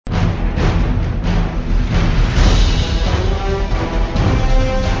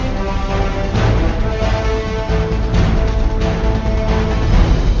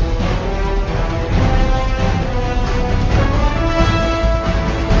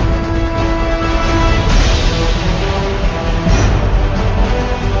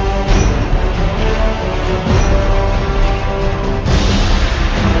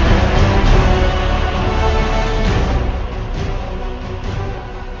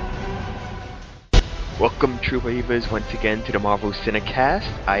Welcome, true believers, once again to the Marvel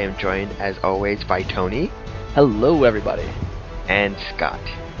Cinecast. I am joined, as always, by Tony. Hello, everybody. And Scott.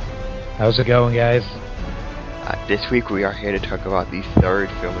 How's it going, guys? This week we are here to talk about the third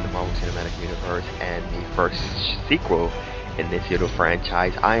film in the Marvel Cinematic Universe and the first sequel in this little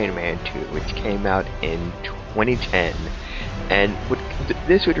franchise, Iron Man 2, which came out in 2010. And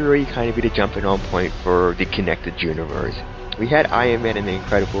this would really kind of be the jumping on point for the connected universe. We had Iron Man and the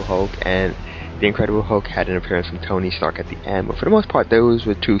Incredible Hulk, and the Incredible Hulk had an appearance from Tony Stark at the end, but for the most part, those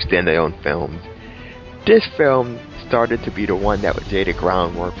were two standalone films. This film started to be the one that would lay the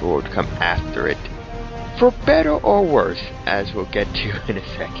groundwork for what would come after it. For better or worse, as we'll get to in a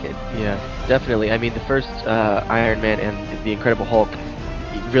second. Yeah, definitely. I mean, the first Iron Man and the Incredible Hulk,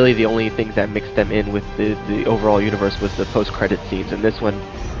 really the only things that mixed them in with the overall universe was the post-credit scenes, and this one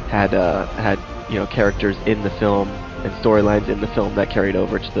had characters in the film and storylines in the film that carried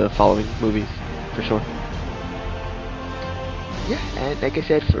over to the following movies, for sure. Yeah, and like I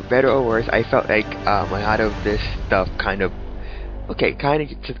said, for better or worse, I felt like a lot of this stuff to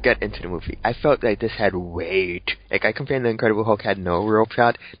get into the movie, I felt like this had I compared the Incredible Hulk had no real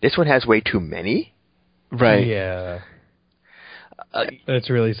plot. This one has way too many. Right. Yeah. That's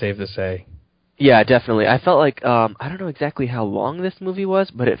really safe to say. Yeah, definitely. I felt like, I don't know exactly how long this movie was,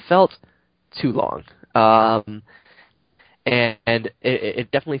 but it felt too long. And it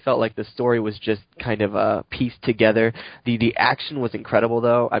definitely felt like the story was just kind of pieced together. The action was incredible,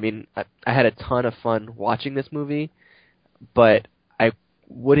 though. I mean, I had a ton of fun watching this movie, but I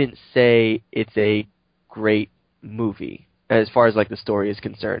wouldn't say it's a great movie as far as like the story is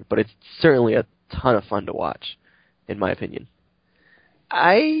concerned. But it's certainly a ton of fun to watch, in my opinion.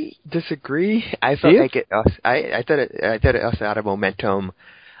 I disagree. I felt like I thought it also had a momentum.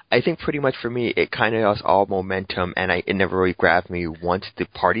 I think pretty much for me, it kind of lost all momentum, and it never really grabbed me once the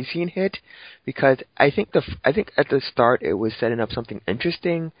party scene hit, because I think at the start it was setting up something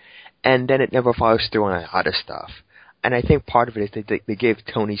interesting, and then it never follows through on a lot of stuff. And I think part of it is they gave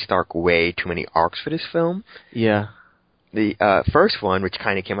Tony Stark way too many arcs for this film. Yeah. The first one, which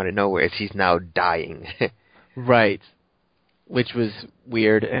kind of came out of nowhere, is he's now dying. Right. Which was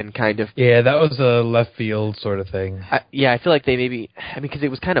weird and kind of... Yeah, that was a left field sort of thing. I feel like they because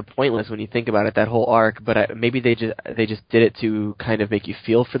it was kind of pointless when you think about it, that whole arc, but maybe they just did it to kind of make you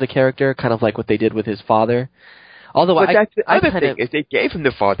feel for the character, kind of like what they did with his father. Although that's the other thing, is they gave him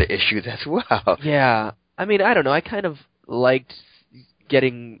the father issues as well. Yeah. I mean, I don't know, I kind of liked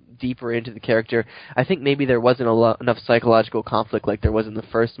getting deeper into the character. I think maybe there wasn't enough psychological conflict like there was in the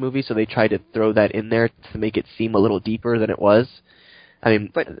first movie, so they tried to throw that in there to make it seem a little deeper than it was. I mean,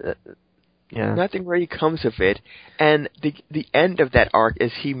 but yeah, nothing really comes of it. And the end of that arc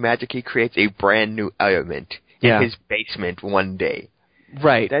is he magically creates a brand new element in his basement one day.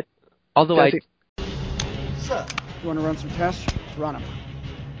 Right. Sir, you want to run some tests? Run them.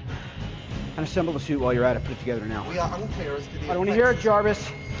 And assemble the suit while you're at it. Put it together now. We are unclear as to the... I don't want to hear it, Jarvis.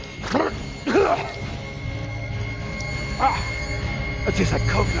 That tastes like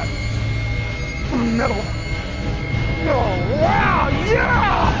coconut. Metal. Oh, wow,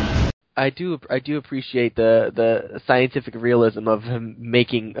 yeah! I do appreciate the scientific realism of him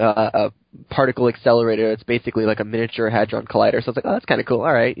making a particle accelerator. It's basically like a miniature hadron collider. So I was like, oh, that's kind of cool.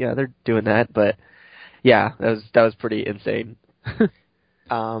 All right, yeah, they're doing that. But yeah, that was pretty insane.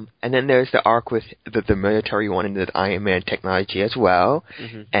 And then there's the arc with the military wanting the Iron Man technology as well.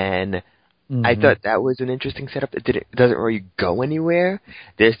 Mm-hmm. And I thought that was an interesting setup. It doesn't really go anywhere.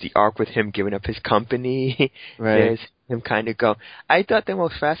 There's the arc with him giving up his company. Right. There's him kind of go. I thought the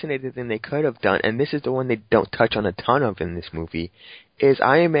most fascinating thing they could have done, and this is the one they don't touch on a ton of in this movie, is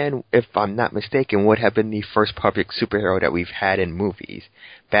Iron Man, if I'm not mistaken, would have been the first public superhero that we've had in movies.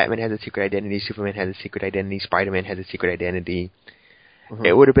 Batman has a secret identity, Superman has a secret identity, Spider-Man has a secret identity. Mm-hmm.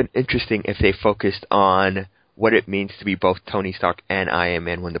 It would have been interesting if they focused on what it means to be both Tony Stark and Iron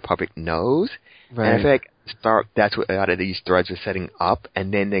Man when the public knows. Right. And I feel like that's what a lot of these threads are setting up,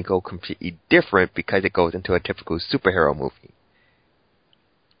 and then they go completely different because it goes into a typical superhero movie.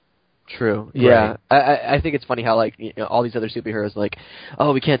 True. Yeah. Right. I think it's funny how all these other superheroes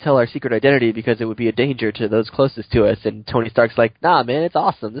we can't tell our secret identity because it would be a danger to those closest to us, and Tony Stark's like, nah, man, it's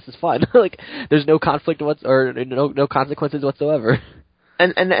awesome. This is fun. There's no conflict no consequences whatsoever.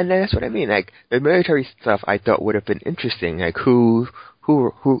 And that's what I mean. Like, the military stuff I thought would have been interesting. Like, who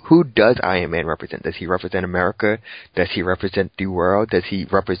does Iron Man represent? Does he represent America? Does he represent the world? Does he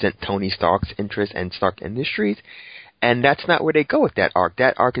represent Tony Stark's interests and Stark Industries? And that's not where they go with that arc.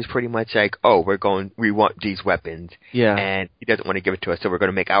 That arc is pretty much like, we want these weapons. Yeah. And he doesn't want to give it to us, so we're going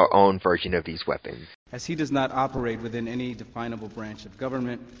to make our own version of these weapons. As he does not operate within any definable branch of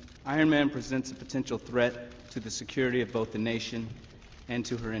government, Iron Man presents a potential threat to the security of both the nation and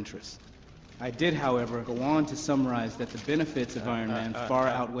to her interests. I did, however, go on to summarize that the benefits of Iron Man far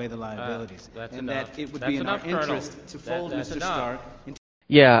outweigh the liabilities, and that it would be in our interest to fold Mr. Stark into...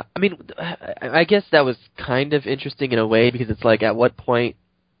 Yeah, I mean, I guess that was kind of interesting in a way, because it's like, at what point,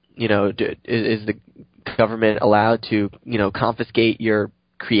 is the government allowed to, confiscate your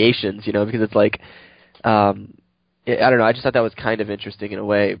creations, because it's like, I don't know, I just thought that was kind of interesting in a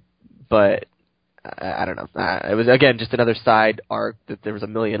way, but I don't know. It was, again, just another side arc that there was a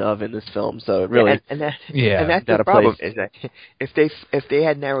million of in this film, so it really... And that's the problem, is that if they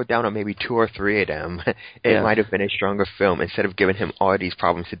had narrowed down on maybe 2 or 3 of them, it might have been a stronger film, instead of giving him all these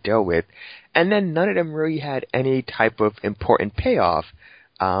problems to deal with. And then none of them really had any type of important payoff.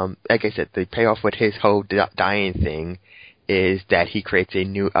 Like I said, the payoff with his whole dying thing is that he creates a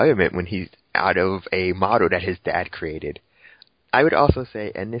new element when he's out of a model that his dad created. I would also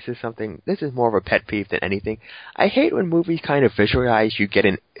say, and this is more of a pet peeve than anything, I hate when movies kind of visualize you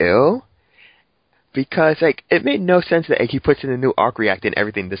getting ill, because, it made no sense that he puts in a new arc reactor and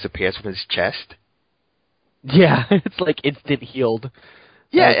everything disappears from his chest. Yeah, it's like instant healed.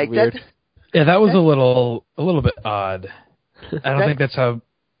 Yeah, weird. Yeah, that was a little bit odd. I don't think that's how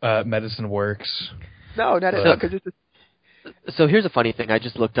medicine works. No, not at all, because it's So here's a funny thing I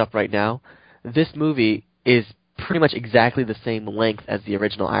just looked up right now. This movie is pretty much exactly the same length as the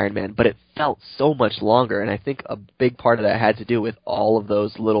original Iron Man, but it felt so much longer, and I think a big part of that had to do with all of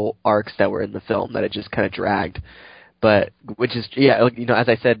those little arcs that were in the film, that it just kind of dragged. But, which is, as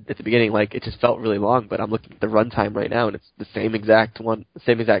I said at the beginning, it just felt really long, but I'm looking at the runtime right now, and it's the same exact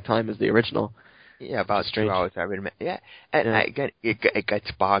time as the original. Yeah, about 2 hours. Yeah, and again, it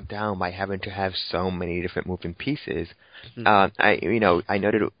gets bogged down by having to have so many different moving pieces. Mm-hmm.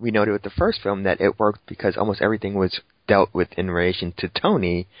 We noted with the first film that it worked because almost everything was dealt with in relation to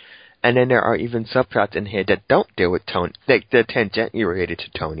Tony, and then there are even subplots in here that don't deal with Tony, they're tangentially related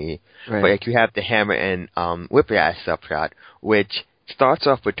to Tony. Right. But you have the Hammer and Whiplash subplot, which starts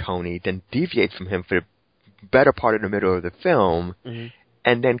off with Tony, then deviates from him for the better part of the middle of the film. Mm-hmm.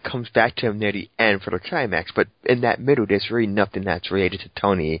 And then comes back to him near the end for the climax. But in that middle, there's really nothing that's related to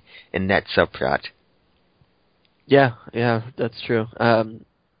Tony in that subplot. Yeah, that's true. I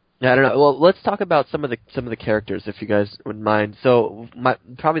don't know. Well, let's talk about some of the characters, if you guys wouldn't mind. So,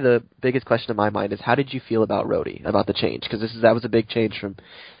 probably the biggest question in my mind is, how did you feel about Rhodey, about the change? Because that was a big change from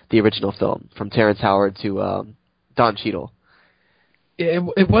the original film, from Terrence Howard to Don Cheadle.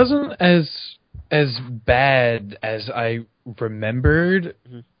 It wasn't as bad as I remembered.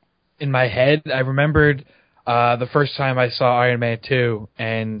 Mm-hmm. In my head. I remembered the first time I saw Iron Man 2,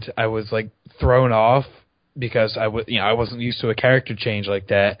 and I was thrown off because I wasn't used to a character change like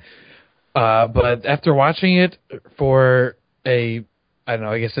that. But after watching it for I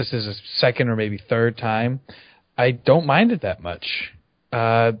guess this is a second or maybe third time, I don't mind it that much.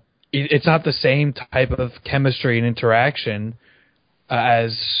 It's not the same type of chemistry and interaction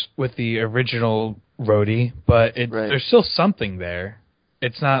as with the original Rhodey, but there's still something there.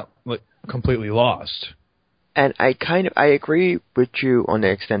 It's not completely lost. And I agree with you on the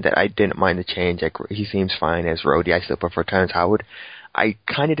extent that I didn't mind the change. He seems fine as Rhodey. I still prefer Terrence Howard. I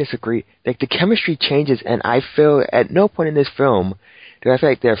kind of disagree. The chemistry changes, and I feel at no point in this film do I feel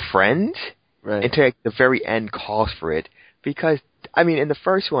like they're friends until the very end calls for it. Because in the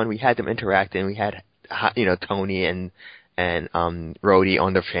first one we had them interacting. We had Tony and Rhodey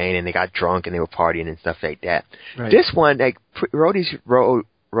on the train, and they got drunk and they were partying and stuff like that. Right. This one, Rhodey's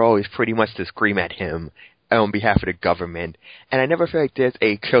role is pretty much to scream at him on behalf of the government, and I never feel like there's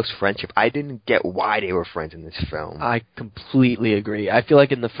a close friendship. I didn't get why they were friends in this film. I completely agree. I feel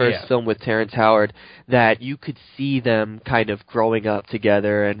like in the first film with Terrence Howard that you could see them kind of growing up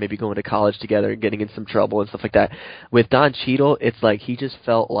together and maybe going to college together and getting in some trouble and stuff like that. With Don Cheadle, it's like he just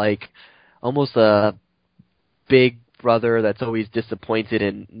felt like almost a big brother that's always disappointed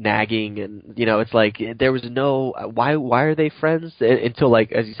and nagging, and it's like there was no why are they friends until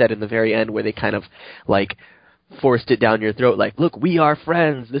as you said in the very end, where they kind of forced it down your throat, look, we are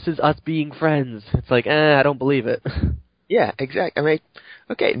friends, this is us being friends. It's like, I don't believe it. Yeah, exactly.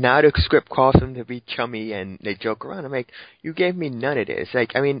 Okay, now the script calls them to be chummy and they joke around. You gave me none of this.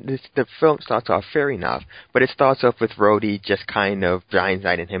 The film starts off fair enough, but it starts off with Rhodey just kind of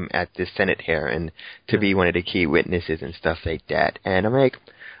blindsiding him at the Senate hearing to be one of the key witnesses and stuff like that. And I'm like,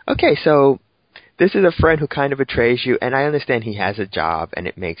 okay, so this is a friend who kind of betrays you, and I understand he has a job and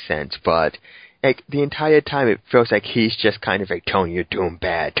it makes sense, but the entire time it feels like he's just kind of like, Tony, you're doing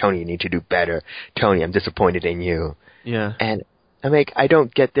bad. Tony, you need to do better. Tony, I'm disappointed in you. Yeah. And I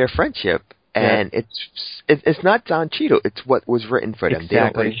don't get their friendship. And it's not Don Cheadle. It's what was written for them. Exactly. They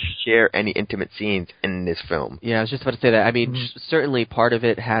don't really share any intimate scenes in this film. Yeah, I was just about to say that. I mean, certainly part of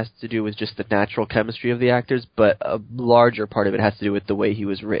it has to do with just the natural chemistry of the actors, but a larger part of it has to do with the way he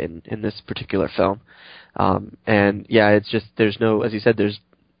was written in this particular film. And yeah, it's just there's no, as you said,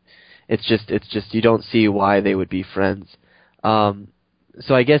 it's just you don't see why they would be friends.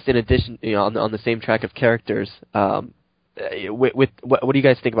 So I guess in addition, on the same track of characters, what do you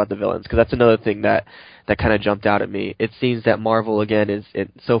guys think about the villains? Because that's another thing that kind of jumped out at me. It seems that Marvel again is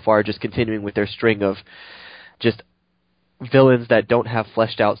so far just continuing with their string of just villains that don't have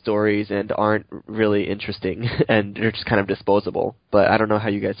fleshed out stories and aren't really interesting, and they're just kind of disposable. But I don't know how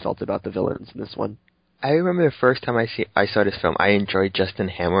you guys felt about the villains in this one. I remember the first time I saw this film, I enjoyed Justin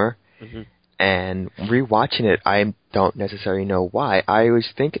Hammer, and rewatching it, I don't necessarily know why. I was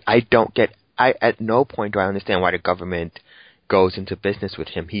thinking, at no point do I understand why the government goes into business with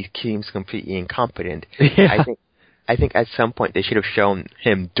him. He seems completely incompetent. Yeah. I think at some point they should have shown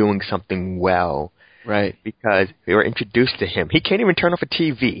him doing something well. Right. Because we were introduced to him. He can't even turn off a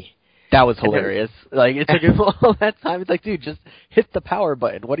TV. That was hilarious. Like, it took him all that time. It's like, dude, just hit the power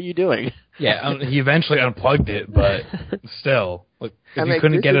button. What are you doing? Yeah, he eventually unplugged it, but still. Look, if you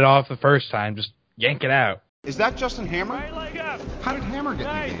couldn't get it off the first time, just yank it out. Is that Justin Hammer? Right leg up. How did Hammer get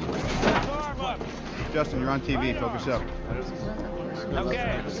in the game? Arm up. Justin, you're on TV. Focus up.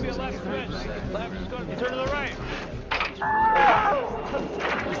 Okay, it's gonna be a left switch. Left is going to turn to the right. Oh,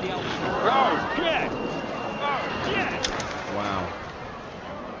 shit! Oh, shit! Wow.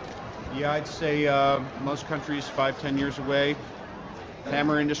 Yeah, I'd say most countries 5-10 years away.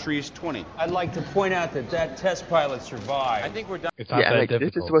 Hammer Industries 20. I'd like to point out that test pilot survived. I think we're done. It's not that difficult.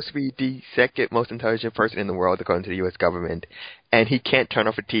 This is supposed to be the second most intelligent person in the world according to the U.S. government, and he can't turn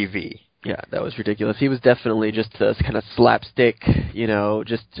off a TV. Yeah, that was ridiculous. He was definitely just a kind of slapstick, I don't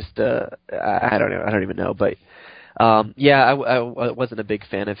know, I don't even know, but I wasn't a big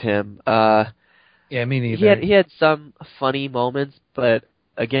fan of him. Yeah, me neither. He had some funny moments, but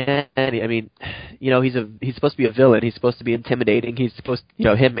again, I mean, he's supposed to be a villain. He's supposed to be intimidating. He's supposed,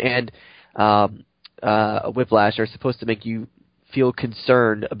 him and Whiplash are supposed to make you feel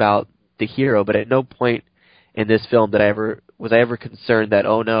concerned about the hero. But at no point in this film was I ever concerned that,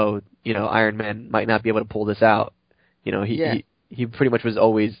 oh no, Iron Man might not be able to pull this out. He pretty much was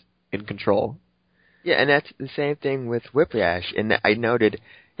always in control. Yeah, and that's the same thing with Whiplash. And I noted,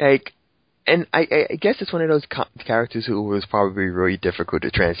 and I guess it's one of those characters who was probably really difficult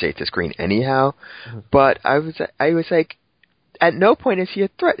to translate to screen anyhow. But I was like, at no point is he a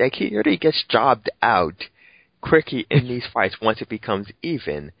threat. Like, he really gets jobbed out quickly in these fights once it becomes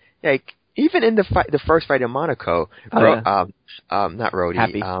even. Like, even in the first fight in Monaco, not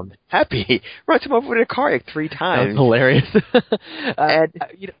Rhodey, Happy runs him over with a car like 3 times. That was hilarious. And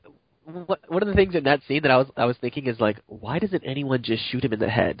one of the things in that scene that I was thinking is, like, why doesn't anyone just shoot him in the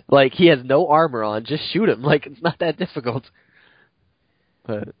head? Like, he has no armor on, just shoot him. Like, it's not that difficult.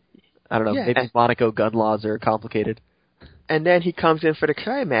 But I don't know, maybe Monaco gun laws are complicated. And then he comes in for the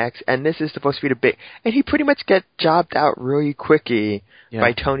climax, and this is supposed to be the big, and he pretty much gets jobbed out really quickly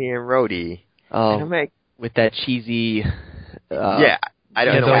by Tony and Rhodey. Oh, and I'm like, with that cheesy. I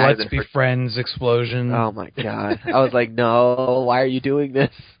don't know. The Let's Be Friends explosion. Oh my god! I was like, no, why are you doing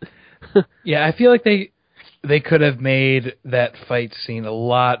this? Yeah, I feel like they could have made that fight scene a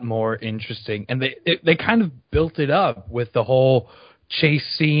lot more interesting, and they kind of built it up with the whole chase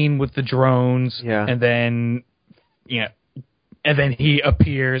scene with the drones, and then and then he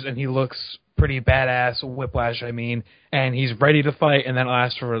appears and he looks pretty badass, Whiplash, I mean, and he's ready to fight, and then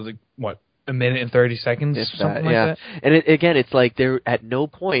lasts for like a minute and 30 seconds, something like that. And it's like there at no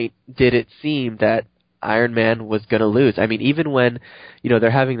point did it seem that Iron Man was going to lose. I mean, even when,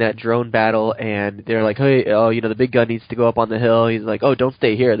 they're having that drone battle and they're like, hey, the big gun needs to go up on the hill. He's like, oh, don't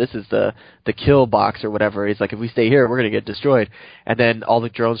stay here. This is the kill box or whatever. He's like, if we stay here, we're going to get destroyed. And then all the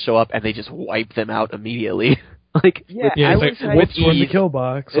drones show up and they just wipe them out immediately. Like, what's in the kill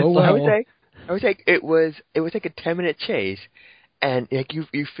box? Oh, wow. I was like, it was like a 10-minute chase. And like you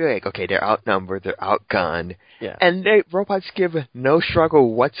feel like, okay, they're outnumbered, they're outgunned, and robots give no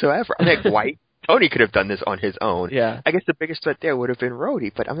struggle whatsoever. I'm like, why? Tony could have done this on his own. Yeah. I guess the biggest threat there would have been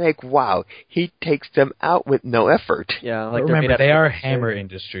Rhodey, but I'm like, wow, he takes them out with no effort. Yeah, like remember, they are Hammer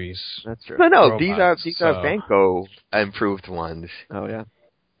Industries. That's true. No, robots, these are Banco improved ones. Oh yeah.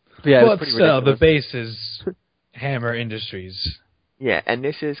 Yeah, but still, the base is Hammer Industries. Yeah, and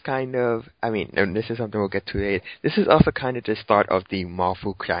this is kind of, and this is something we'll get to later. This is also kind of the start of the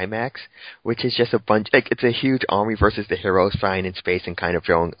Marvel climax, which is just a bunch, it's a huge army versus the heroes flying in space and kind of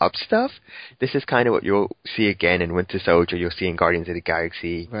blowing up stuff. This is kind of what you'll see again in Winter Soldier, you'll see in Guardians of the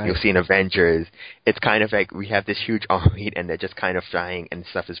Galaxy, Right. You'll see in Avengers. It's kind of like we have this huge army and they're just kind of flying and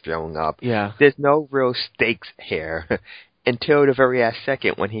stuff is blowing up. Yeah. There's no real stakes here. Until the very last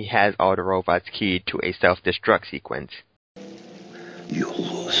second when he has all the robots keyed to a self-destruct sequence. You'll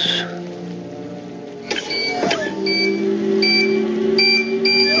lose.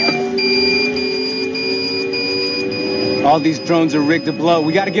 All these drones are rigged to blow.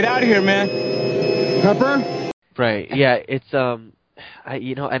 We got to get out of here, man. Pepper? Right. Yeah. It's and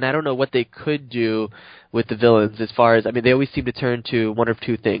I don't know what they could do with the villains as far as they always seem to turn to one of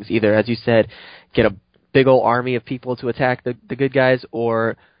two things: either, as you said, get a big old army of people to attack the good guys,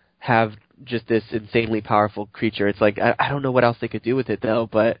 or have just this insanely powerful creature. It's like I don't know what else they could do with it though,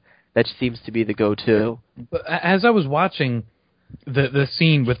 but that seems to be the go-to. But as I was watching the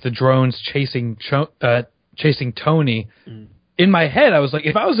scene with the drones chasing Tony, in my head I was like,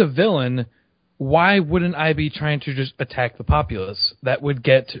 if I was a villain, why wouldn't I be trying to just attack the populace? That would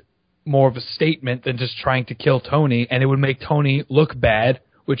get more of a statement than just trying to kill Tony, and it would make Tony look bad,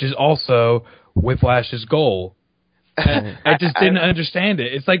 which is also Whiplash's goal. I just didn't understand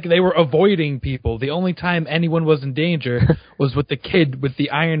it. It's like they were avoiding people. The only time anyone was in danger was with the kid with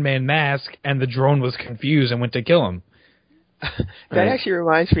the Iron Man mask, and the drone was confused and went to kill him. That actually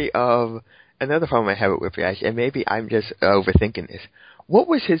reminds me of another problem I have with Whiplash, and maybe I'm just overthinking this. What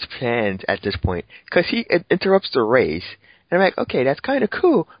was his plans at this point? Because he interrupts the race, and I'm like, okay, that's kind of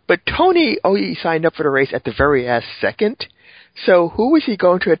cool, but Tony only signed up for the race at the very last second, so who was he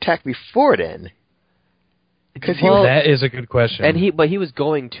going to attack before then? That is a good question. And he was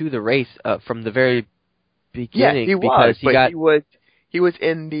going to the race from the very beginning. Yeah, he was, because he was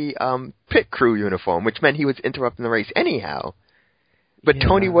in the pit crew uniform, which meant he was interrupting the race anyhow. But yeah.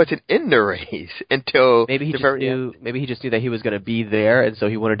 Tony wasn't in the race until maybe he just knew that he was going to be there, and so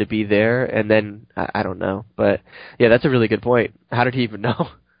he wanted to be there. And then I don't know, but yeah, that's a really good point. How did he even know?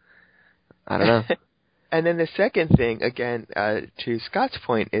 I don't know. And then the second thing, again, to Scott's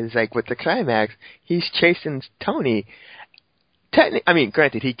point, is like with the climax, he's chasing Tony.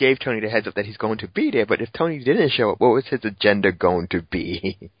 Granted, he gave Tony the heads up that he's going to be there, but if Tony didn't show up, what was his agenda going to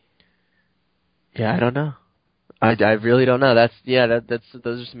be? Yeah, I don't know. I really don't know. Those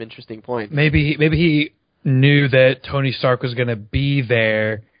are some interesting points. Maybe he knew that Tony Stark was going to be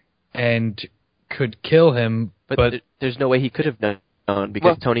there and could kill him, but there's no way he could have known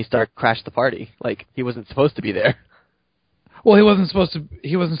because Tony Stark crashed the party. Like, he wasn't supposed to be there. Well, he wasn't supposed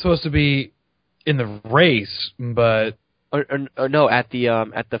to be in the race, but or no, at the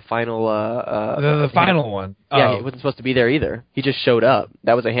final the final one. Yeah, he wasn't supposed to be there either. He just showed up.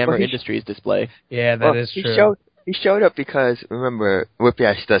 That was a Hammer Industries display. Yeah, that is true. He showed up because, remember,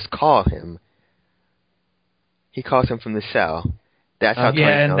 Whiplash does call him. He calls him from the cell. That's how Tony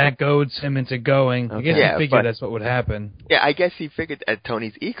knows. That goads him into going. I guess he figured that's what would happen. Yeah, I guess he figured at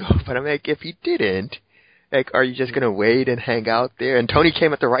Tony's ego, but I'm like, if he didn't, like, are you just going to wait and hang out there? And Tony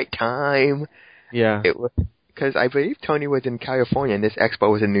came at the right time. Yeah. Because I believe Tony was in California and this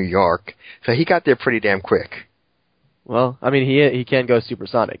expo was in New York, so he got there pretty damn quick. Well, he can go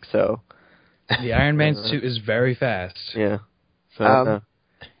supersonic, so... The Iron Man suit is very fast. Yeah. So,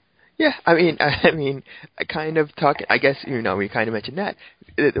 yeah, I kind of talking. I guess we kind of mentioned that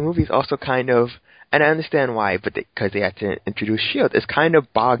the movie's also kind of, and I understand why, but because they had to introduce Shield, it's kind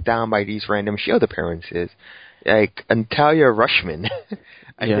of bogged down by these random Shield appearances. Like Natalia Rushman,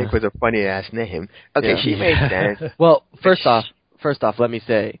 I think was a funny ass name. Okay, she made sense. Well, first off, let me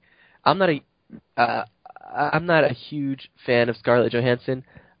say, I'm not a huge fan of Scarlett Johansson.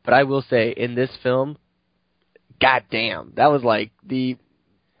 But I will say, in this film, goddamn, that was like that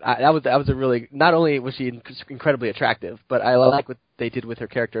was a really, not only was she incredibly attractive, but I like what they did with her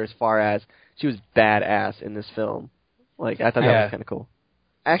character as far as she was badass in this film. Like, I thought that was kind of cool.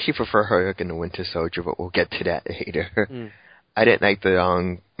 I actually prefer her in the Winter Soldier, but we'll get to that later. I didn't like the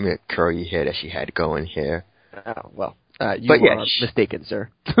long curly hair that she had going here. Oh, well. You are mistaken,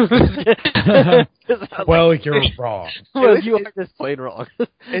 sir. Well, you're wrong. Well, you are just plain wrong.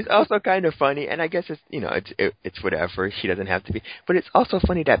 It's also kind of funny, and I guess it's it's whatever. She doesn't have to be, but it's also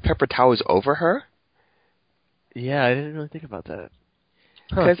funny that Pepper towers over her. Yeah, I didn't really think about that.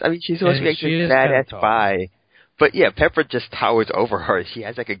 Because she's supposed to be like this badass spy, but yeah, Pepper just towers over her. She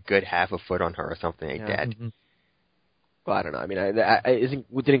has like a good half a foot on her or something like that. Mm-hmm. Well, I don't know. I mean,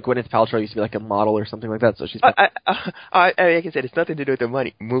 didn't Gwyneth Paltrow used to be like a model or something like that? So she's. Like I said, it's nothing to do with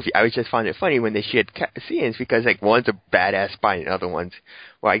the movie. I was just finding it funny when they shared scenes because like one's a badass spy and the other one's,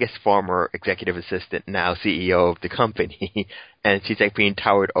 well, I guess former executive assistant, now CEO of the company, and she's like being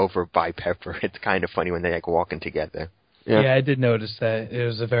towered over by Pepper. It's kind of funny when they like walking together. Yeah, I did notice that. It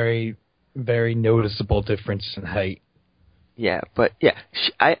was a very, very noticeable difference in height. Yeah, but yeah,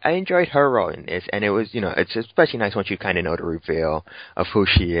 I enjoyed her role in this, and it was, it's especially nice once you kind of know the reveal of who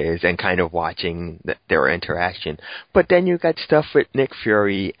she is and kind of watching their interaction. But then you got stuff with Nick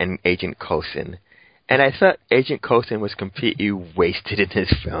Fury and Agent Coulson. And I thought Agent Coulson was completely wasted in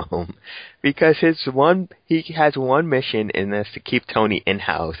this film because he has one mission, and that's to keep Tony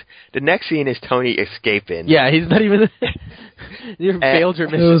in-house. The next scene is Tony escaping. Yeah, he's not even... You failed your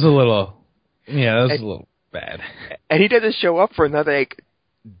mission. It was a little bad. And he doesn't show up for another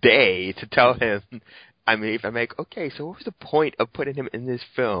day to tell him. I mean, if I'm like, okay, so what was the point of putting him in this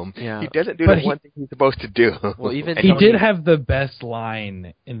film? Yeah. He doesn't do one thing he's supposed to do. Well, even he did have the best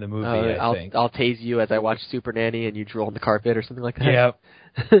line in the movie, I think. I'll tase you as I watch Super Nanny and you drool on the carpet or something like that. Yeah,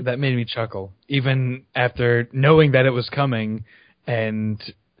 that made me chuckle. Even after knowing that it was coming and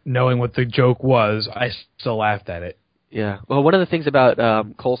knowing what the joke was, I still laughed at it. Yeah. Well, one of the things about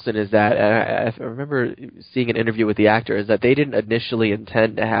Coulson is that I remember seeing an interview with the actor is that they didn't initially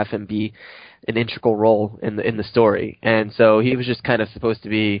intend to have him be an integral role in the story, and so he was just kind of supposed to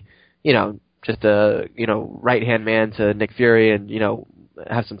be, just a right hand man to Nick Fury and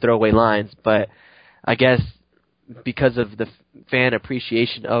have some throwaway lines. But I guess because of the fan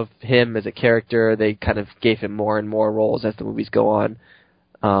appreciation of him as a character, they kind of gave him more and more roles as the movies go on.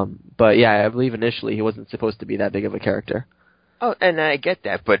 But yeah, I believe initially he wasn't supposed to be that big of a character. Oh, and I get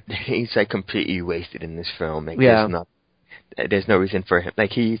that, but he's like completely wasted in this film. Like, yeah. There's no reason for him. Like,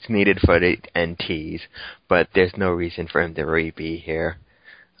 he's needed for the NTs, but there's no reason for him to really be here.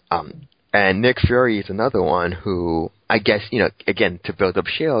 And Nick Fury is another one who, I guess, again, to build up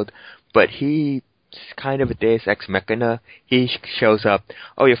S.H.I.E.L.D., but he's kind of a deus ex machina. He shows up,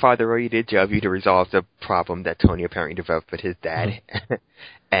 oh, your father already did job you to resolve the problem that Tony apparently developed with his dad.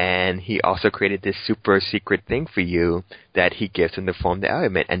 And he also created this super secret thing for you that he gives in the form of the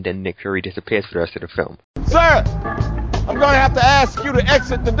element, and then Nick Fury disappears for the rest of the film. Sir, I'm going to have to ask you to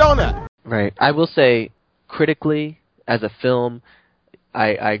exit the donut. Right. I will say, critically, as a film, I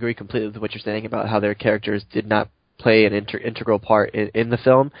agree completely with what you're saying about how their characters did not play an integral part in the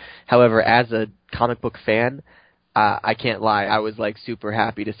film. However, as a comic book fan, I can't lie, I was like super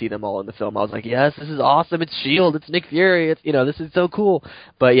happy to see them all in the film. I was like, yes, this is awesome. It's S.H.I.E.L.D. It's Nick Fury. It's this is so cool.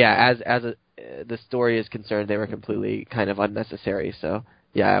 But yeah, as the story is concerned, they were completely kind of unnecessary. So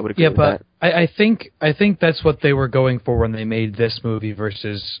yeah, I would agree with that. I think that's what they were going for when they made this movie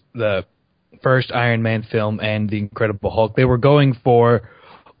versus the first Iron Man film and the Incredible Hulk. They were going for,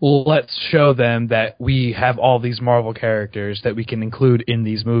 let's show them that we have all these Marvel characters that we can include in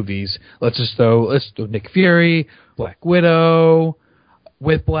these movies. Let's throw Nick Fury, Black Widow,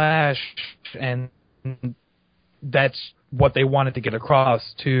 Whiplash, and that's what they wanted to get across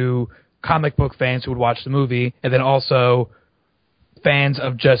to comic book fans who would watch the movie, and then also fans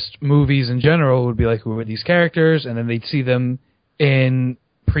of just movies in general would be like, who are these characters? And then they'd see them in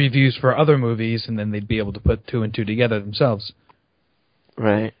previews for other movies, and then they'd be able to put two and two together themselves.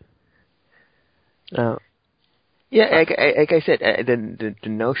 Right. Yeah, like I said, the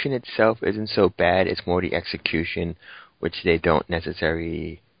notion itself isn't so bad. It's more the execution, which they don't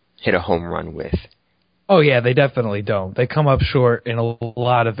necessarily hit a home run with. Oh, yeah, they definitely don't. They come up short in a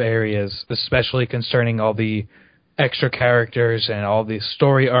lot of areas, especially concerning all the extra characters and all the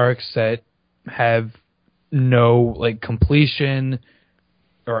story arcs that have no completion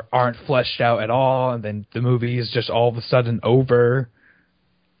or aren't fleshed out at all, and then the movie is just all of a sudden over.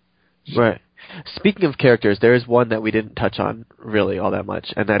 Right. Speaking of characters, there is one that we didn't touch on really all that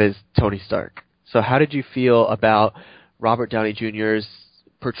much, and that is Tony Stark. So how did you feel about Robert Downey Jr.'s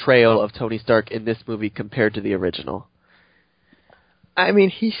portrayal of Tony Stark in this movie compared to the original? I mean,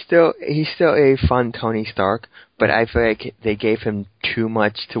 he's still a fun Tony Stark, but I feel like they gave him too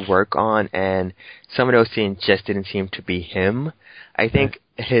much to work on, and some of those scenes just didn't seem to be him. I think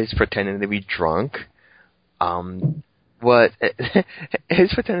his pretending to be drunk,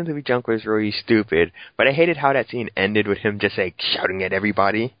 his pretending to be drunk was really stupid, but I hated how that scene ended with him just shouting at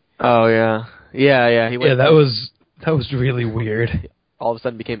everybody. Oh yeah. That was really weird. All of a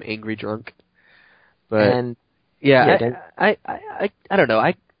sudden became angry drunk. But I don't know.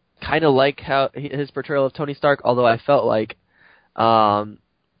 I kind of like how his portrayal of Tony Stark, although I felt like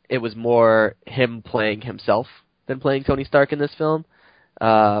it was more him playing himself than playing Tony Stark in this film.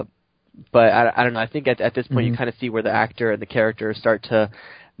 But I don't know. I think at this point you kind of see where the actor and the character start to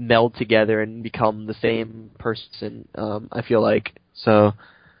meld together and become the same person. I feel like so.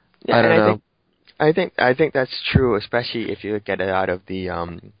 Yeah, I don't know. I think that's true, especially if you look at it out of the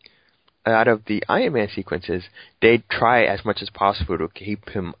Iron Man sequences. They try as much as possible to keep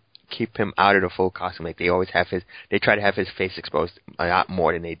him out of the full costume. Like they try to have his face exposed a lot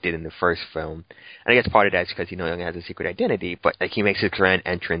more than they did in the first film. And I guess part of that's because he no longer has a secret identity, but like he makes his grand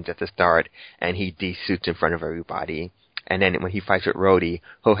entrance at the start and he de-suits in front of everybody. And then when he fights with Rhodey,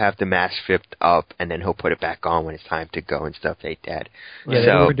 he'll have the mask flipped up and then he'll put it back on when it's time to go and stuff like that. Yeah,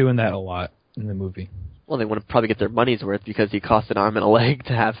 they were doing that a lot in the movie. Well, they want to probably get their money's worth because he cost an arm and a leg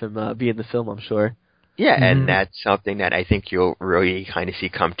to have him be in the film, I'm sure. Yeah, and that's something that I think you'll really kind of see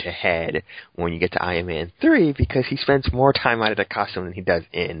come to head when you get to Iron Man 3, because he spends more time out of the costume than he does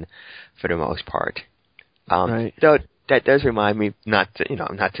in, for the most part. Right. So that does remind me not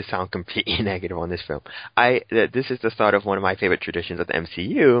to sound completely negative on this film. This is the start of one of my favorite traditions of the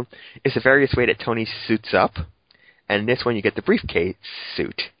MCU. It's the various way that Tony suits up, and this one you get the briefcase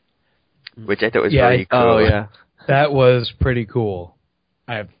suit, which I thought was very cool. Oh yeah, that was pretty cool,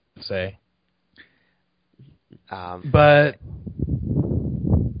 I have to say. But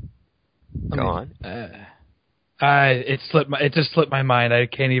go on. It just slipped my mind. I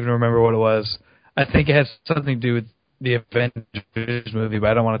can't even remember what it was. I think it has something to do with the Avengers movie, but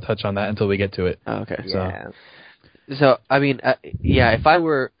I don't want to touch on that until we get to it. Oh, okay. Yeah. So I mean, if I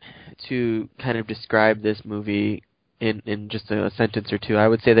were to kind of describe this movie in just a sentence or two, I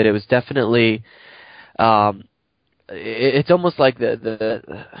would say that it was definitely, it's almost like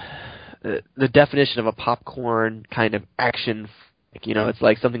the definition of a popcorn kind of action. It's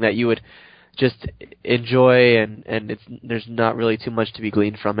like something that you would just enjoy, and there's not really too much to be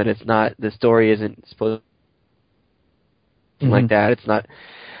gleaned from it. It's not, the story isn't supposed to be like that. It's not,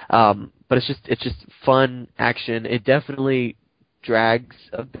 but it's just fun action. It definitely drags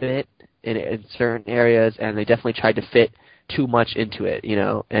a bit in certain areas, and they definitely tried to fit too much into it,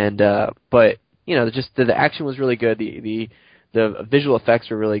 but just the action was really good. The visual effects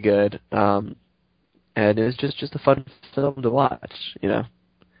were really good, and it was just a fun film to watch, in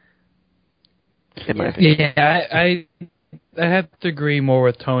my opinion. Yeah, I have to agree more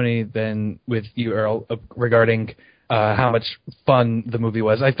with Tony than with you, Earl, regarding how much fun the movie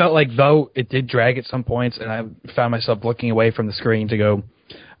was. I felt like, though, it did drag at some points, and I found myself looking away from the screen to go,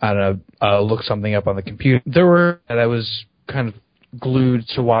 I don't know, look something up on the computer. There were that I was kind of glued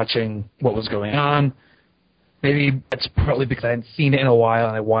to watching what was going on. Maybe that's probably because I hadn't seen it in a while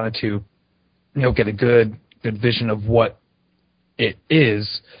and I wanted to, get a good vision of what it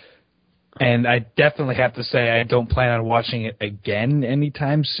is. And I definitely have to say I don't plan on watching it again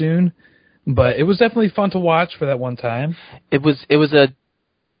anytime soon. But it was definitely fun to watch for that one time. It was a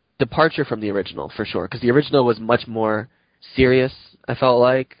departure from the original, for sure, because the original was much more serious, I felt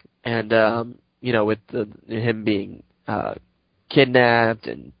like. And, with him being kidnapped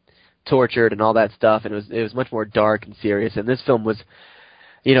and tortured and all that stuff, and it was much more dark and serious. And this film was,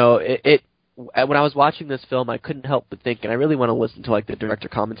 when I was watching this film, I couldn't help but think, and I really want to listen to like the director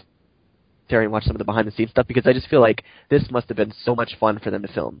commentary and watch some of the behind the scenes stuff, because I just feel like this must have been so much fun for them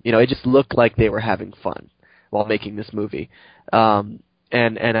to film. It just looked like they were having fun while making this movie. And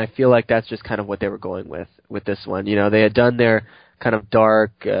I feel like that's just kind of what they were going with this one. They had done their kind of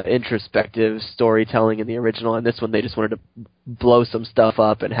dark, introspective storytelling in the original, and this one they just wanted to blow some stuff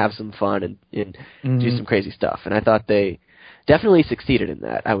up and have some fun and do some crazy stuff. And I thought they definitely succeeded in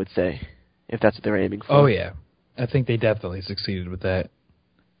that, I would say, if that's what they were aiming for. Oh, yeah. I think they definitely succeeded with that.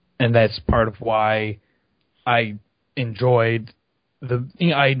 And that's part of why I enjoyed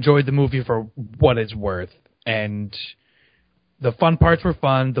the movie for what it's worth. And the fun parts were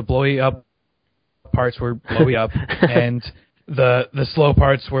fun, the blowy up parts were blowy up, and the slow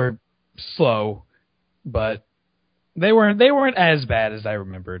parts were slow, but they weren't as bad as I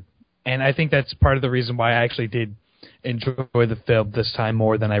remembered. And I think that's part of the reason why I actually did enjoy the film this time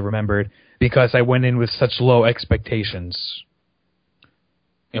more than I remembered, because I went in with such low expectations.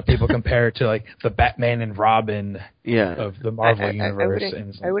 People compare it to like the Batman and Robin of the Marvel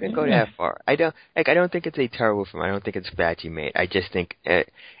universe. I wouldn't go that far. I don't think it's a terrible film. I don't think it's badly made. I just think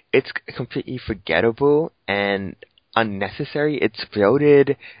it's completely forgettable and unnecessary. It's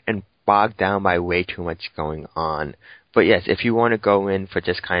bloated and bogged down by way too much going on. But yes, if you want to go in for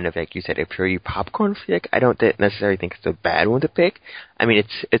just kind of, like you said, a purely popcorn flick, I don't necessarily think it's a bad one to pick. I mean,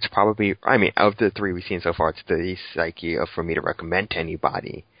 it's probably, of the three we've seen so far, it's the least likely for me to recommend to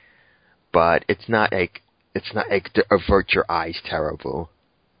anybody. But it's not like to avert your eyes terrible.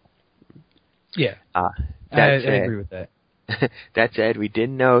 Yeah, I agree with that. that said, we did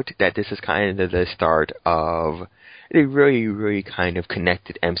note that this is kind of the start of a really, really kind of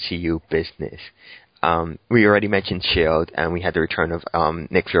connected MCU business. We already mentioned S.H.I.E.L.D., and we had the return of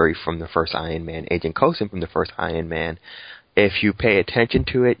Nick Fury from the first Iron Man, Agent Coulson from the first Iron Man. If you pay attention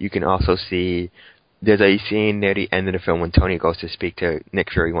to it, you can also see there's a scene near the end of the film when Tony goes to speak to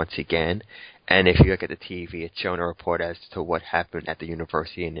Nick Fury once again. And if you look at the TV, it's showing a report as to what happened at the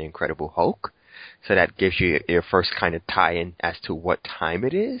university in The Incredible Hulk. So that gives you your first kind of tie-in as to what time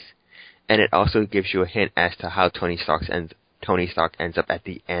it is. And it also gives you a hint as to how Tony Stark ends up at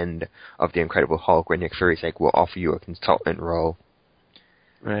the end of The Incredible Hulk, where Nick Fury's like, we'll offer you a consultant role.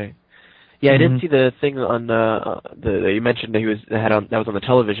 Right. Yeah, I didn't see the thing on the you mentioned that that was on the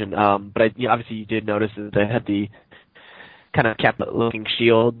television. But obviously you did notice that they had the kind of Cap-looking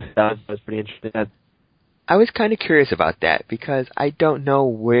shield. That was pretty interesting. I was kind of curious about that because I don't know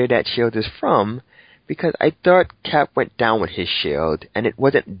where that shield is from. Because I thought Cap went down with his shield and it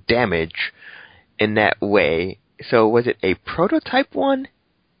wasn't damaged in that way. So was it a prototype one?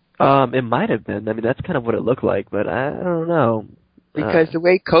 It might have been. I mean, that's kind of what it looked like, but I don't know. Because the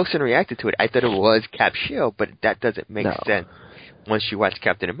way Coulson reacted to it, I thought it was Cap's shield, but that doesn't make sense once you watch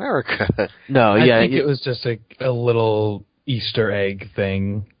Captain America. No, I think it was just a little Easter egg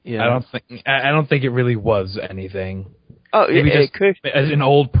thing. Yeah. I don't think it really was anything. Oh, it could as an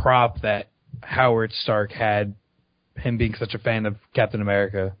old prop that Howard Stark had, him being such a fan of Captain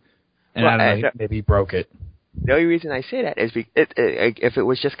America, and I don't know, maybe he broke it. The only reason I say that is if it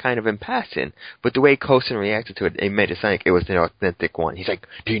was just kind of in passing, but the way Coulson reacted to it, it made it sound like it was an authentic one. He's like,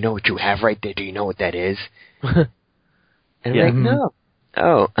 "Do you know what you have right there? Do you know what that is?" And I'm like, "No."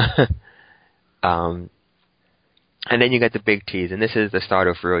 Oh. And then you got the big tease, and this is the start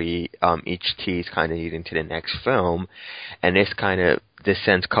of really each tease kind of leading to the next film, and this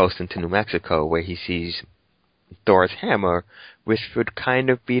sends Coulson to New Mexico where he sees Thor's hammer, which would kind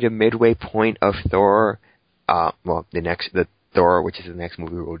of be the midway point of Thor. The Thor, which is the next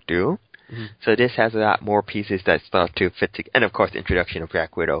movie we'll do. Mm-hmm. So this has a lot more pieces that start to fit together. And of course, the introduction of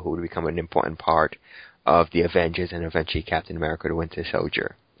Black Widow, who will become an important part of the Avengers and eventually Captain America the Winter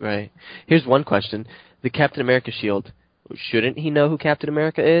Soldier. Right. Here's one question. The Captain America shield, shouldn't he know who Captain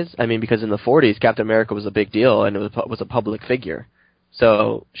America is? I mean, because in the 40s, Captain America was a big deal and it was a public figure.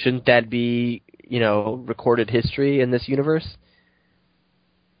 So shouldn't that be, recorded history in this universe?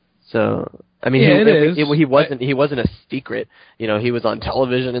 So, I mean, he wasn't a secret. He was on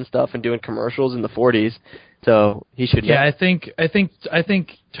television and stuff and doing commercials in the 40s. So he should know. Yeah, I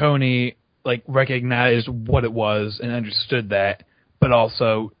think Tony recognized what it was and understood that, but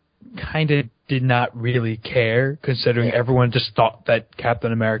also kind of did not really care, considering everyone just thought that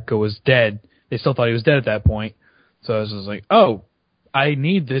Captain America was dead. They still thought he was dead at that point. So it was just like, oh, I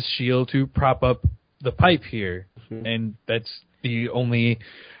need this shield to prop up the pipe here, and that's the only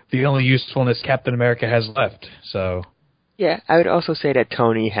usefulness Captain America has left. So yeah, I would also say that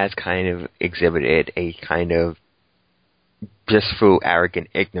Tony has kind of exhibited a kind of just through arrogant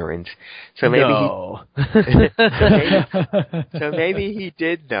ignorance. So maybe maybe he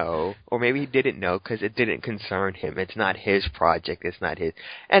did know, or maybe he didn't know because it didn't concern him. It's not his project. It's not his.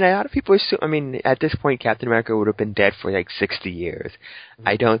 And a lot of people assume, I mean, at this point, Captain America would have been dead for 60 years.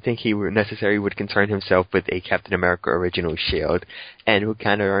 I don't think he necessarily would concern himself with a Captain America original shield, and who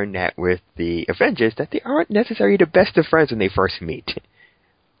kind of learned that with the Avengers, that they aren't necessarily the best of friends when they first meet.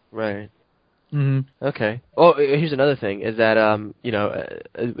 Right. Mm-hmm. Okay. Oh, here's another thing: is that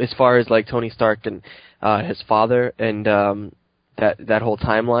as far as Tony Stark and his father and that whole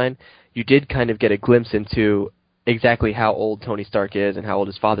timeline, you did kind of get a glimpse into exactly how old Tony Stark is and how old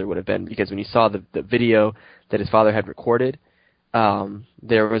his father would have been, because when you saw the video that his father had recorded,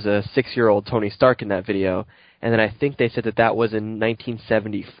 there was a 6-year-old Tony Stark in that video, and then I think they said that was in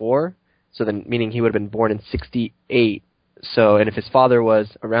 1974. So then, meaning he would have been born in 68. So, and if his father was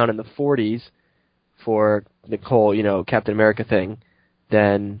around in the 40s for the whole, Captain America thing,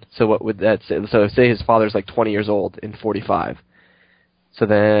 then, so what would that say? So say his father's 20 years old in 45. So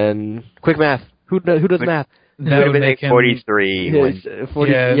then, quick math. Who does math? That would make him 43.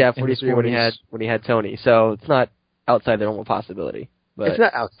 43 when he had Tony. So it's not outside the normal possibility. But it's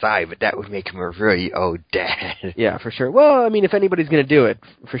not outside, but that would make him a really old dad. Yeah, for sure. Well, I mean, if anybody's going to do it,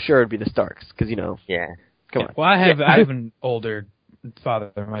 for sure it'd be the Starks, because, Yeah. Come on. Well, I have an older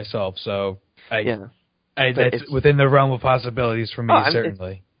father myself, so that's within the realm of possibilities for me,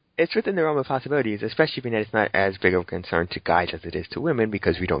 certainly. It's within the realm of possibilities, especially being that it's not as big of a concern to guys as it is to women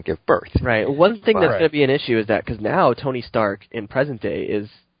because we don't give birth. Right. One thing that's going to be an issue is that because now Tony Stark in present day is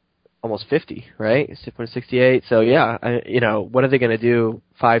almost 50, right? It's 68. So yeah, what are they going to do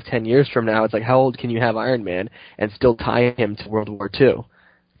 5-10 years from now? It's like, how old can you have Iron Man and still tie him to World War II?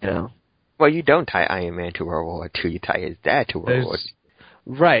 Well, you don't tie Iron Man to World War II. You tie his dad to World War II.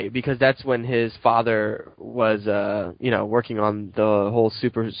 Right, because that's when his father was, working on the whole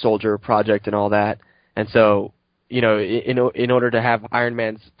super soldier project and all that. And so, in order to have Iron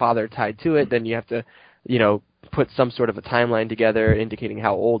Man's father tied to it, then you have to, put some sort of a timeline together indicating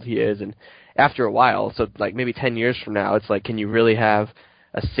how old he is. And after a while, so like maybe 10 years from now, it's like, can you really have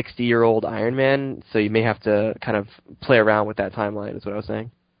a 60-year-old Iron Man? So you may have to kind of play around with that timeline, is what I was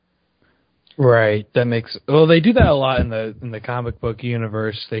saying. Right. They do that a lot in the comic book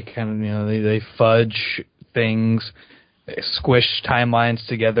universe. They kind of, they fudge things, they squish timelines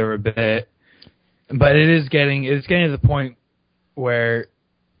together a bit. But it's getting to the point where,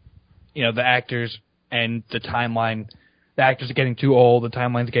 the actors and the actors are getting too old, the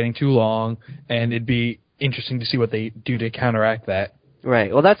timeline's getting too long, and it'd be interesting to see what they do to counteract that.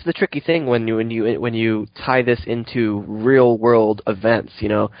 Right. Well, that's the tricky thing when you tie this into real world events.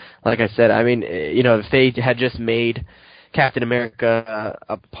 Like I said, I mean, if they had just made Captain America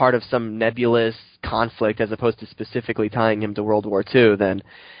a part of some nebulous conflict as opposed to specifically tying him to World War II, then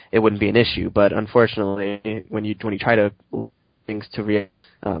it wouldn't be an issue. But unfortunately, when you try to things to react,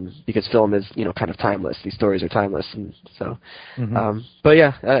 because film is kind of timeless. These stories are timeless, and so. But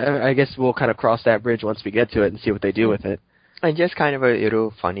yeah, I guess we'll kind of cross that bridge once we get to it and see what they do with it. And just kind of a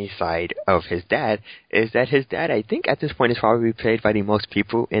little funny side of his dad is that his dad, I think, at this point is probably played by the most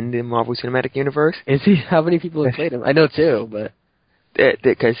people in the Marvel Cinematic Universe. Is he? How many people have played him? I know two, but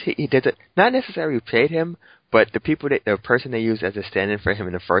because he did it, not necessarily played him, but the person they used as a stand-in for him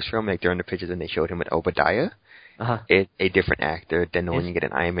in the first film, like during the pictures when they showed him with Obadiah, is a different actor than the one you get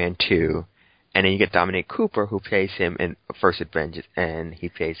in Iron Man 2. And then you get Dominic Cooper, who plays him in First Avengers, and he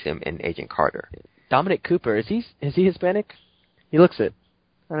plays him in Agent Carter. Dominic Cooper, is he Hispanic? He looks it.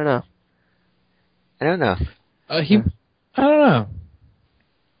 I don't know. I don't know. I don't know.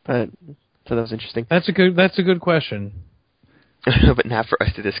 But so that was interesting. That's a good question. But not for us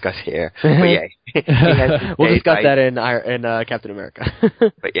to discuss here. But yeah, we'll discuss that in Captain America.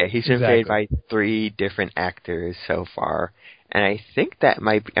 But yeah, he's been played by 3 different actors so far, and I think that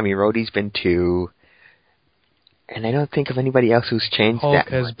might be, Rhodey's been 2, and I don't think of anybody else who's changed Hulk that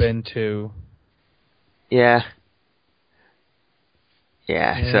much. has been 2. Yeah.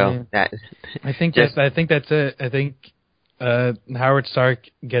 Yeah, so that I think that's it. I think Howard Stark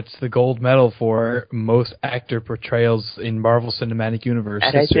gets the gold medal for most actor portrayals in Marvel Cinematic Universe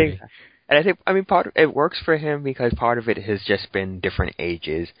history. I think part of it works for him because part of it has just been different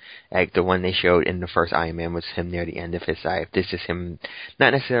ages. Like the one they showed in the first Iron Man was him near the end of his life. This is him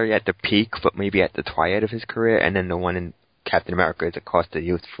not necessarily at the peak, but maybe at the twilight of his career. And then the one in Captain America is, of course, the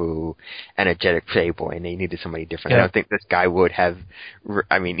youthful, energetic playboy, and they needed somebody different. Yeah. I don't think this guy would have.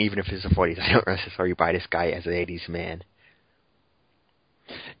 Even if it's the 40s, I don't necessarily buy this guy as an 80s man.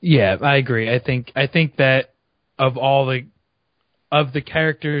 Yeah, I agree. I think that of all the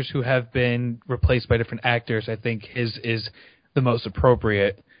characters who have been replaced by different actors, I think his is the most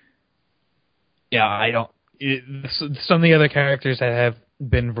appropriate. Yeah, some of the other characters that have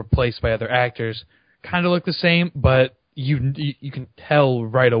been replaced by other actors kind of look the same, but you can tell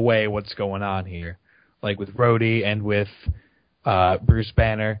right away what's going on here. Like with Rhodey and with Bruce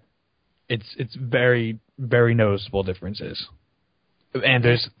Banner, it's very, very noticeable differences, and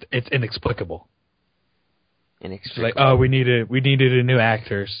it's inexplicable. It's like, we needed a new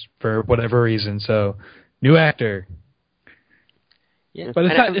actors for whatever reason, so new actor. Yeah, but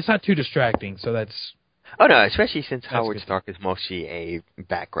it's not too distracting, so that's. Oh no, especially since Howard Stark is mostly a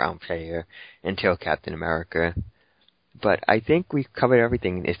background player until Captain America. But I think we've covered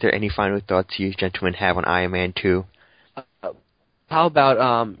everything. Is there any final thoughts you gentlemen have on Iron Man 2? How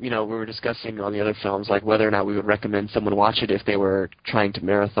about, we were discussing on the other films, like whether or not we would recommend someone watch it if they were trying to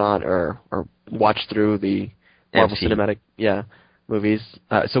marathon or watch through the Marvel Cinematic movies.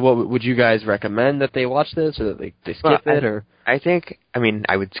 So what would you guys recommend that they watch this, or that they skip it? Or I think,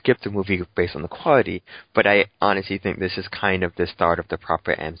 I would skip the movie based on the quality, but I honestly think this is kind of the start of the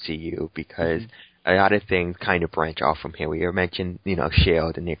proper MCU, because a lot of things kind of branch off from here. We mentioned,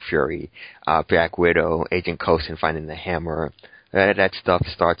 S.H.I.E.L.D. and Nick Fury, Black Widow, Agent Coulson finding the hammer. That stuff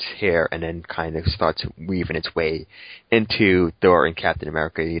starts here and then kind of starts weaving its way into Thor and Captain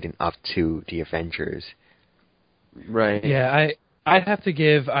America, leading up to the Avengers. Right. Yeah, I'd have to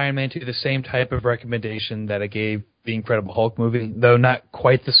give Iron Man 2 the same type of recommendation that I gave the Incredible Hulk movie, though not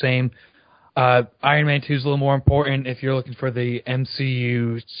quite the same. Iron Man 2 is a little more important if you're looking for the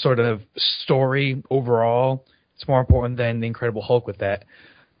MCU sort of story overall. It's more important than the Incredible Hulk with that.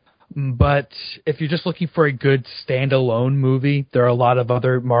 But if you're just looking for a good standalone movie, there are a lot of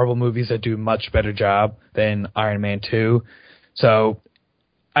other Marvel movies that do a much better job than Iron Man 2. So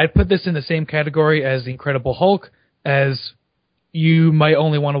I'd put this in the same category as The Incredible Hulk, as you might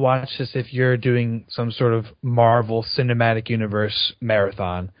only want to watch this if you're doing some sort of Marvel Cinematic Universe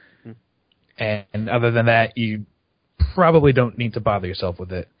marathon. And other than that, you probably don't need to bother yourself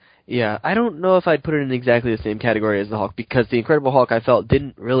with it. Yeah, I don't know if I'd put it in exactly the same category as the Hulk, because the Incredible Hulk, I felt,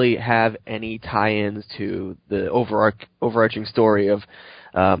 didn't really have any tie-ins to the overarching story of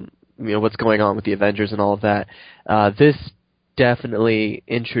what's going on with the Avengers and all of that. This definitely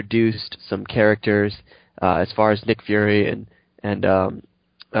introduced some characters as far as Nick Fury and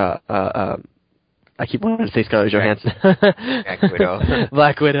I keep wanting to say Scarlett Johansson,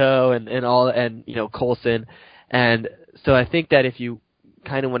 Black Widow, and Coulson, and so I think that if you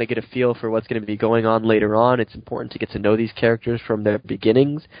kind of want to get a feel for what's going to be going on later on, it's important to get to know these characters from their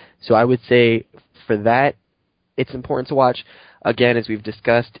beginnings. So I would say for that, it's important to watch. Again, as we've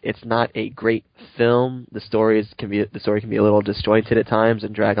discussed, it's not a great film. The story can be a little disjointed at times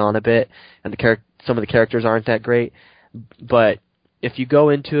and drag on a bit, and some of the characters aren't that great. But if you go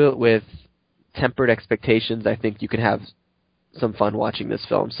into it with tempered expectations, I think you can have some fun watching this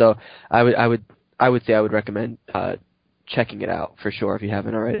film. So I would say I would recommend checking it out for sure if you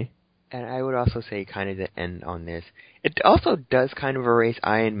haven't already. And I would also say, kind of to end on this, it also does kind of erase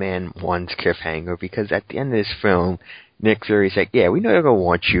Iron Man 1's cliffhanger, because at the end of this film, Nick Fury's like, yeah, we know they're going to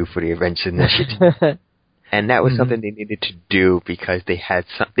want you for the Avengers Initiative. And that was something they needed to do, because they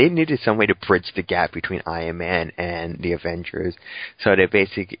needed some way to bridge the gap between Iron Man and the Avengers. So they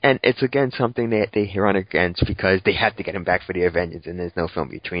basically, and it's again something that they run against, because they have to get him back for the Avengers, and there's no film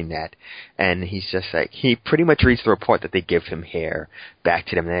between that. And he's just like, he pretty much reads the report that they give him here back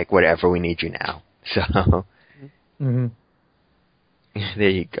to them, and they're like, whatever, we need you now. So there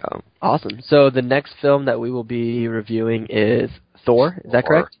you go. Awesome. So the next film that we will be reviewing is Thor. Is that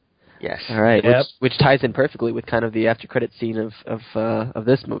correct? Yes. All right. Yep. Which ties in perfectly with kind of the after credit scene of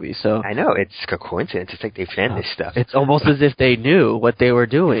this movie. So I know, it's a coincidence. It's like they planned this stuff. It's almost as if they knew what they were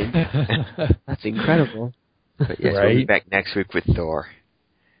doing. That's incredible. But yes, right? we'll be back next week with Thor.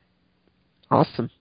 Awesome.